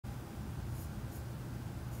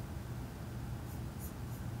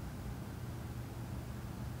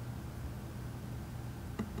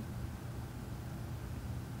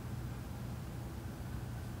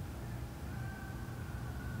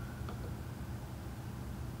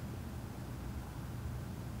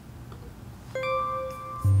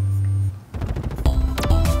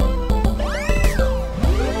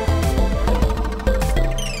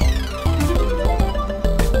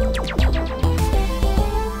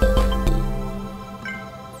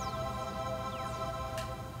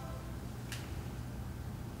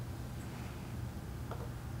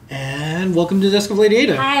welcome to the Desk of Lady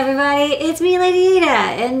Ada. Hi everybody, it's me, Lady Ada,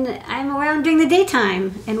 and I'm around during the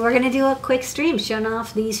daytime, and we're going to do a quick stream showing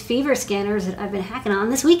off these fever scanners that I've been hacking on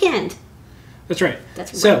this weekend. That's right.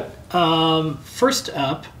 That's right. So, first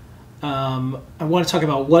up, I want to talk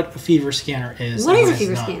about what a fever scanner is. What is a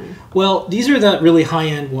fever scanner? Well, these are the really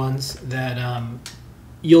high-end ones that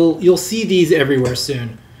you'll see these everywhere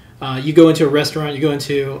soon. You go into a restaurant, you go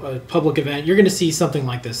into a public event, you're going to see something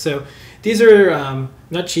like this. So these are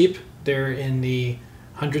not cheap. They're in the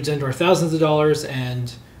hundreds and or thousands of dollars,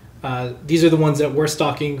 and these are the ones that we're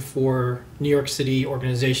stocking for New York City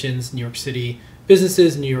organizations, New York City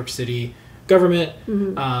businesses, New York City government.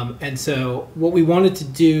 Mm-hmm. And so what we wanted to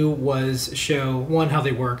do was show, one, how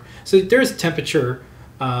they work. So there's temperature,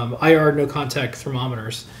 IR, no contact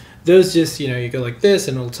thermometers. Those just, you go like this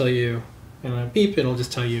and it'll tell you, beep, it'll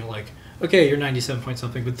just tell you like, okay, you're 97 point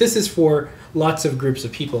something. But this is for lots of groups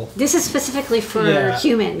of people. This is specifically for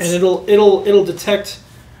humans. And it'll detect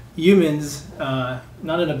humans,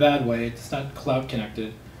 not in a bad way. It's not cloud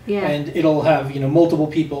connected. Yeah. And it'll have, multiple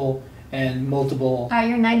people and multiple...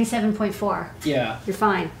 you're 97.4. Yeah. You're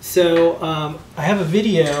fine. So I have a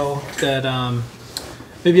video that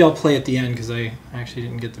maybe I'll play at the end because I actually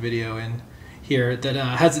didn't get the video in here that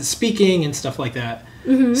has it speaking and stuff like that.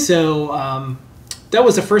 Mm-hmm. So that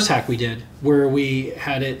was the first hack we did where we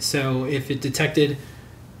had it so if it detected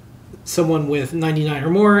someone with 99 or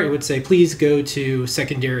more, it would say, please go to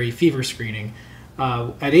secondary fever screening.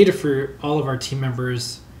 At Adafruit, all of our team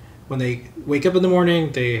members, when they wake up in the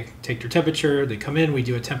morning, they take their temperature, they come in, we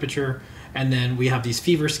do a temperature, and then we have these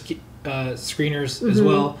fever screeners as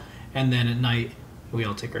well, and then at night we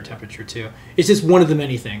all take our temperature too. It's just one of the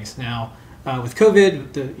many things. Now, with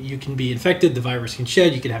COVID, you can be infected, the virus can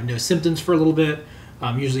shed, you can have no symptoms for a little bit.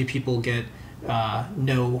 Usually people get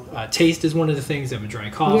no taste is one of the things. They have a dry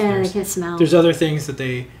cough. Yeah, they can't smell. There's other things that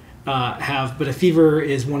they have, but a fever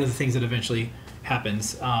is one of the things that eventually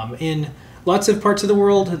happens. In lots of parts of the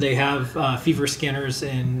world, they have fever scanners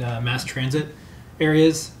in mass transit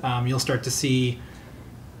areas. You'll start to see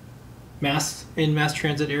masks in mass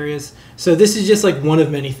transit areas. So this is just like one of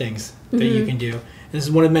many things that you can do. This is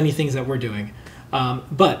one of many things that we're doing.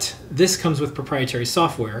 But this comes with proprietary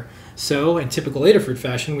software. So in typical Adafruit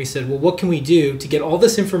fashion, we said, well, what can we do to get all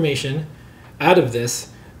this information out of this?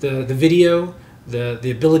 The video, the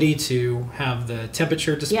ability to have the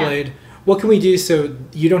temperature displayed. Yeah. What can we do so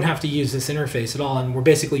you don't have to use this interface at all? And we're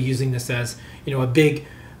basically using this as, a big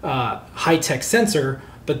high-tech sensor,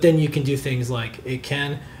 but then you can do things like it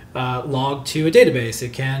can log to a database.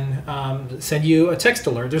 It can send you a text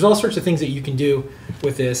alert. There's all sorts of things that you can do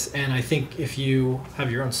with this. And I think if you have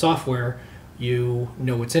your own software, you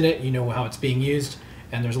know what's in it, you know how it's being used,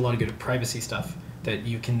 and there's a lot of good privacy stuff that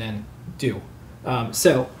you can then do.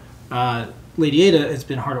 Lady Ada has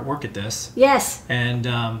been hard at work at this. Yes. And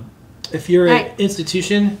if you're an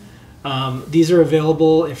institution, these are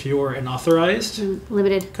available if you're an authorized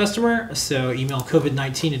limited customer. So email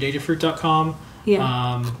covid19@adafruit.com.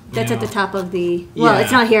 Yeah, that's at the top of the... Well,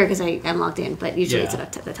 it's not here because I'm logged in, but usually it's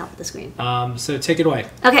at the top of the screen. So take it away.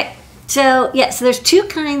 Okay. So there's two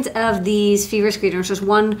kinds of these fever screeners. There's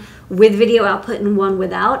one with video output and one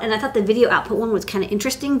without. And I thought the video output one was kind of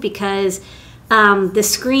interesting because the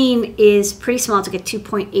screen is pretty small. It's like a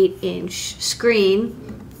 2.8-inch screen.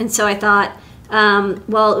 And so I thought,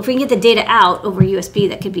 well, if we can get the data out over USB,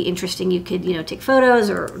 that could be interesting. You could, take photos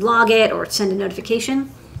or log it or send a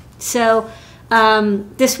notification. So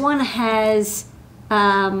this one has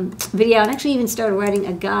video, and actually even started writing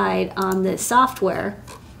a guide on the software.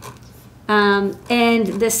 And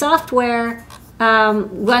the software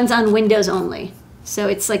runs on Windows only. So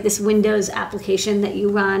it's like this Windows application that you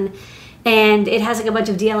run, and it has like a bunch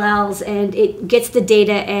of DLLs, and it gets the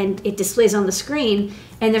data and it displays on the screen.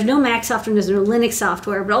 And there's no Mac software, there's no Linux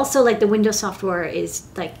software, but also like the Windows software is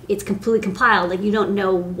like, it's completely compiled. Like you don't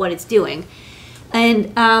know what it's doing.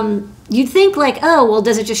 And you'd think like, oh, well,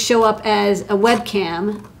 does it just show up as a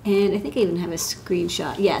webcam? And I think I even have a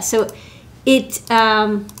screenshot. Yeah, so it...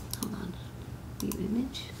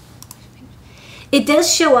 image. It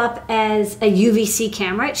does show up as a UVC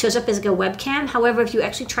camera. It shows up as like a webcam. However, if you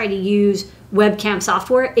actually try to use webcam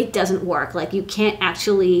software, it doesn't work. Like you can't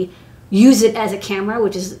actually use it as a camera,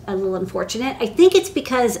 which is a little unfortunate. I think it's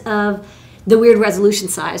because of the weird resolution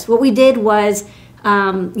size. What we did was,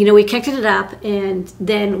 we connected it up and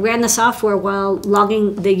then ran the software while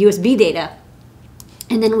logging the USB data.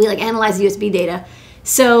 And then we analyzed the USB data.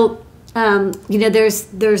 So, there's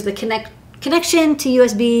the connection to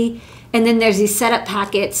USB, and then there's these setup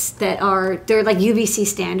packets that they're like UVC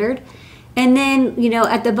standard. And then,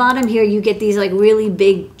 at the bottom here, you get these like really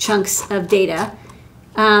big chunks of data.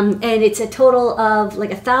 and it's a total of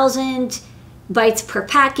like 1,000 bytes per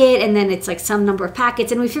packet, and then it's like some number of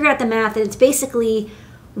packets, and we figured out the math, and it's basically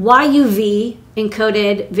YUV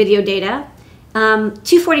encoded video data,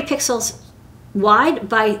 240 pixels wide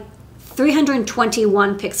by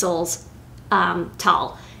 321 pixels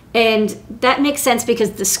tall. And that makes sense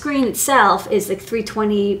because the screen itself is like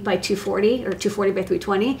 320 by 240 or 240 by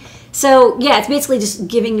 320. So yeah, it's basically just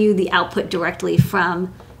giving you the output directly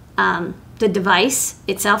from the device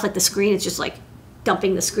itself, like the screen. It's just like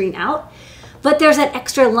dumping the screen out. But there's that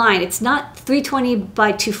extra line. It's not 320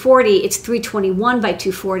 by 240, it's 321 by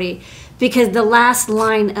 240 because the last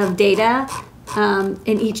line of data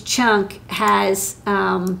in each chunk has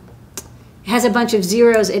a bunch of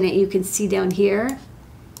zeros in it. You can see down here.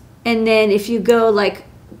 And then if you go like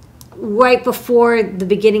right before the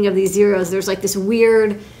beginning of these zeros, there's like this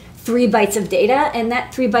weird 3 bytes of data. And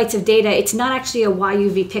that 3 bytes of data, it's not actually a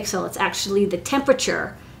YUV pixel. It's actually the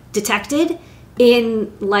temperature detected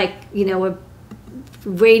in like, you know, a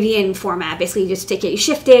radian format. Basically, you just take it, you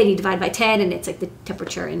shift it, you divide by 10, and it's like the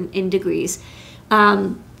temperature in degrees.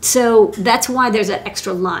 So that's why there's that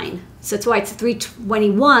extra line. So that's why it's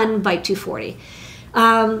 321 by 240.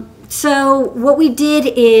 So what we did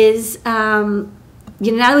is, you know,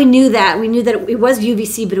 now we knew that it was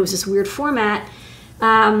UVC, but it was this weird format.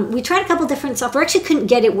 We tried a couple different software. I actually couldn't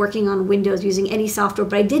get it working on Windows using any software,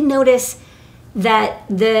 but I did notice that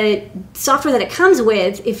the software that it comes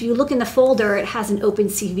with, if you look in the folder, it has an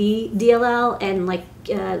OpenCV DLL and like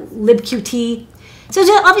libqt. So it's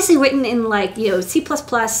obviously written in like, you know, C++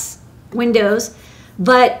 Windows,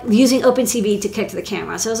 but using OpenCV to connect to the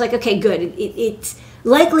camera. So I was like, okay, good. It's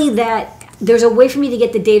likely that there's a way for me to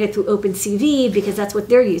get the data through OpenCV because that's what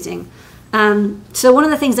they're using. So one of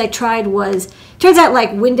the things I tried was, turns out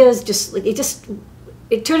like Windows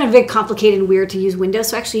it turned out very complicated and weird to use Windows,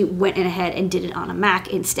 so I actually went in ahead and did it on a Mac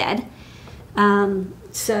instead.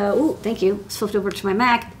 Thank you. Let's flip over to my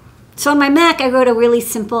Mac. So on my Mac, I wrote a really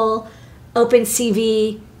simple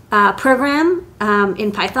OpenCV program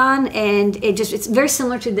in Python, and it's very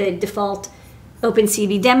similar to the default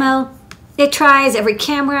OpenCV demo. It tries every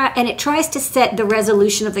camera, and it tries to set the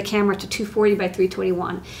resolution of the camera to 240 by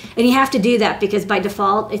 321. And you have to do that because by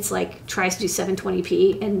default, it's like tries to do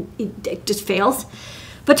 720p, and it just fails.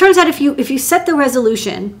 But it turns out if you set the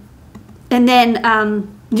resolution, and then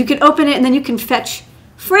you can open it, and then you can fetch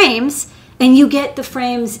frames, and you get the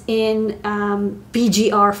frames in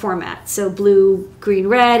BGR format. So blue, green,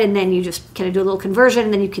 red, and then you just kind of do a little conversion,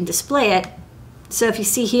 and then you can display it. So if you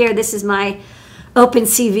see here, this is my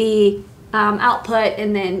OpenCV output,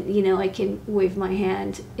 and then, you know, I can wave my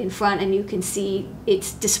hand in front, and you can see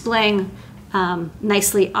it's displaying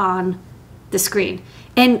nicely on the screen.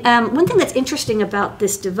 And one thing that's interesting about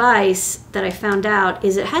this device that I found out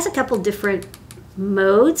is it has a couple different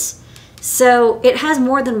modes. So it has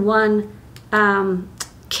more than one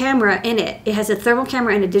camera in it. It has a thermal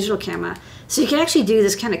camera and a digital camera. So you can actually do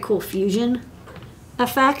this kind of cool fusion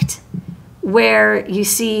effect where you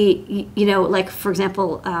see, you know, like for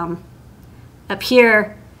example, up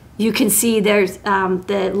here, you can see there's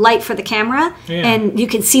the light for the camera, and you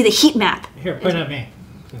can see the heat map. Here, point at me.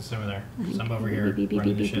 It's over there. So I'm over here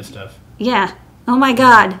running the show stuff. Yeah. Oh my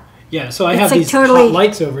God. Yeah. So I have like these hot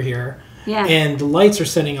lights over here. Yeah. And the lights are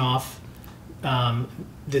setting off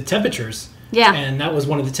the temperatures. Yeah. And that was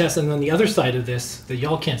one of the tests. And then the other side of this that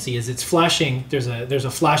y'all can't see is it's flashing. There's a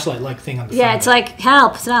flashlight-like thing on the front. Yeah. It's like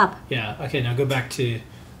help, stop. Yeah. Okay. Now go back to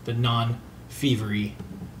the non-fevery.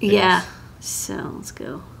 Yeah. So let's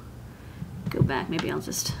go back. Maybe I'll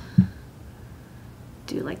just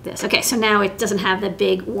do like this. Okay, so now it doesn't have the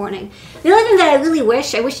big warning. The other thing that I really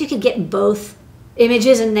wish you could get both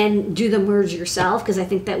images and then do the merge yourself, because I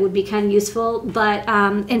think that would be kind of useful. But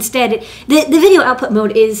instead, the video output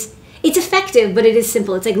mode it's effective, but it is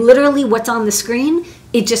simple. It's like literally what's on the screen.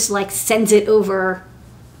 It just like sends it over,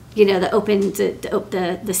 you know, the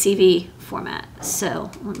CV format.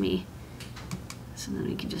 So then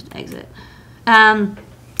we can just exit.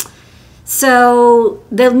 So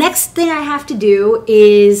the next thing I have to do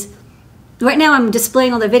is, right now I'm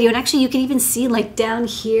displaying all the video, and actually you can even see like down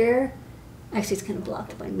here, actually it's kind of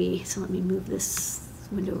blocked by me, so let me move this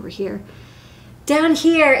window over here. Down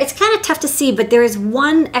here, it's kind of tough to see, but there is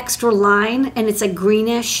one extra line, and it's like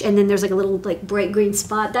greenish, and then there's like a little like bright green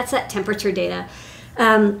spot. That's that temperature data.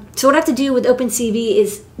 So what I have to do with OpenCV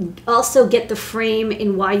is also get the frame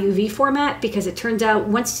in YUV format, because it turns out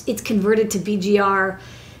once it's converted to BGR,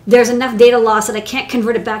 there's enough data loss that I can't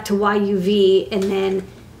convert it back to YUV and then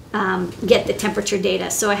get the temperature data.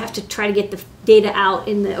 So I have to try to get the data out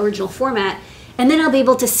in the original format, and then I'll be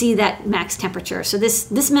able to see that max temperature. So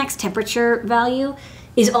this max temperature value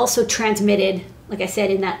is also transmitted. Like I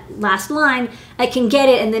said in that last line, I can get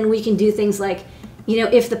it, and then we can do things like,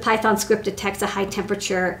 if the Python script detects a high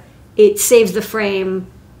temperature, it saves the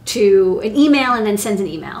frame to an email and then sends an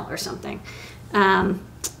email or something.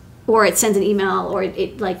 Or it sends an email, or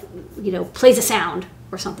it plays a sound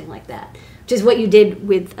or something like that, which is what you did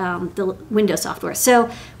with the Windows software. So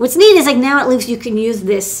what's neat is now at least you can use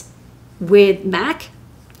this with Mac.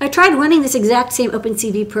 I tried running this exact same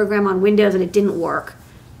OpenCV program on Windows and it didn't work.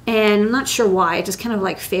 And I'm not sure why. It just kind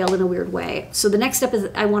of failed in a weird way. So the next step is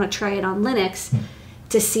I want to try it on Linux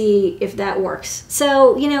to see if that works.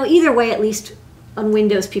 So, either way, at least on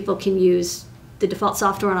Windows, people can use the default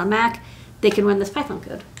software, and on Mac, they can run this Python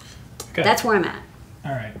code. Okay. That's where I'm at.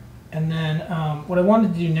 All right. And then what I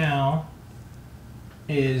wanted to do now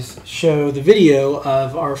is show the video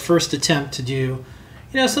of our first attempt to do,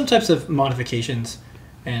 some types of modifications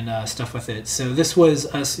and stuff with it. So this was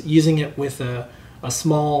us using it with a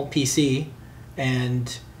small PC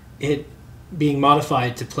and it being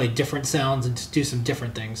modified to play different sounds and to do some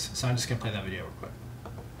different things. So I'm just going to play that video real quick.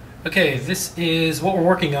 Okay, this is what we're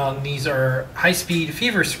working on. These are high-speed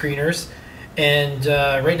fever screeners, and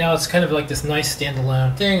right now it's kind of like this nice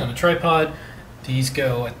standalone thing on a tripod. These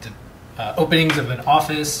go at the openings of an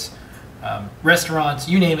office, restaurants,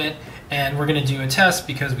 you name it, and we're going to do a test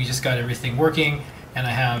because we just got everything working, and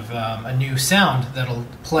I have a new sound that'll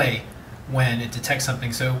play when it detects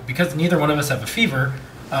something. So because neither one of us have a fever,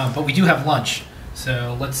 but we do have lunch.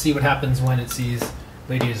 So let's see what happens when it sees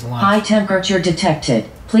Lady Ada's lunch. High temperature detected.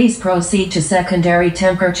 Please proceed to secondary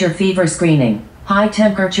temperature fever screening. High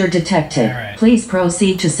temperature detected. All right. Please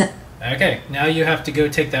proceed to Okay, now you have to go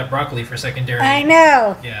take that broccoli for secondary. I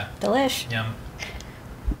know. Yeah. Delish. Yum.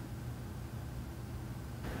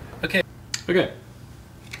 Okay. Okay.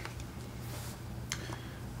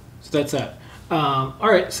 So that's that. All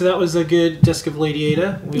right, so that was a good Desk of Lady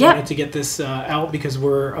Ada. We wanted to get this out because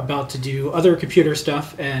we're about to do other computer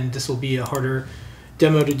stuff, and this will be a harder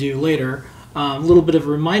demo to do later. A little bit of a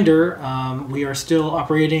reminder, we are still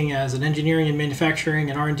operating as an engineering and manufacturing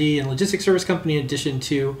and R&D and logistics service company in addition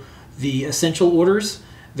to the essential orders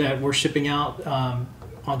that we're shipping out on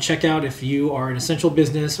checkout. If you are an essential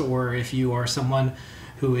business, or if you are someone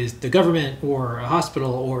who is the government or a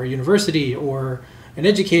hospital or a university or an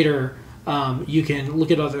educator, you can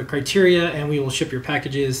look at all the criteria and we will ship your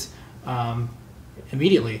packages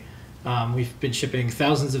immediately. We've been shipping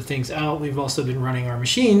thousands of things out. We've also been running our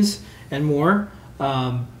machines and more,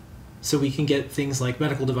 so we can get things like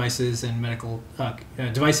medical devices and medical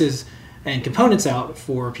devices and components out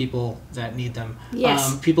for people that need them.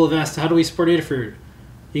 Yes. People have asked, how do we support Adafruit?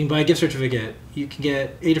 You can buy a gift certificate. You can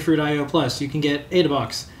get Adafruit IO Plus. You can get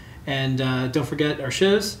Adabox. And don't forget our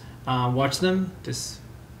shows. Watch them this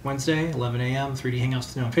Wednesday, 11 a.m., 3D Hangouts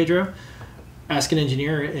with Noah and Pedro. Ask an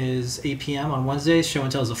Engineer is 8 p.m. on Wednesdays. Show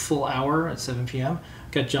and Tell is a full hour at 7 p.m.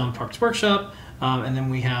 Got John Park's Workshop. And then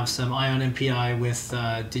we have some Ion MPI with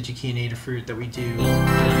DigiKey and Adafruit that we do.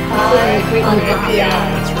 That's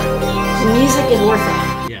right. The music is worth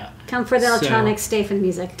it. Yeah. Come for the electronics, stay for the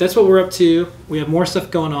music. That's what we're up to. We have more stuff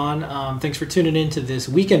going on. Thanks for tuning in to this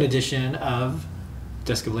weekend edition of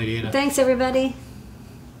Desk of Lady Ada. Thanks, everybody.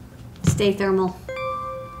 Stay thermal.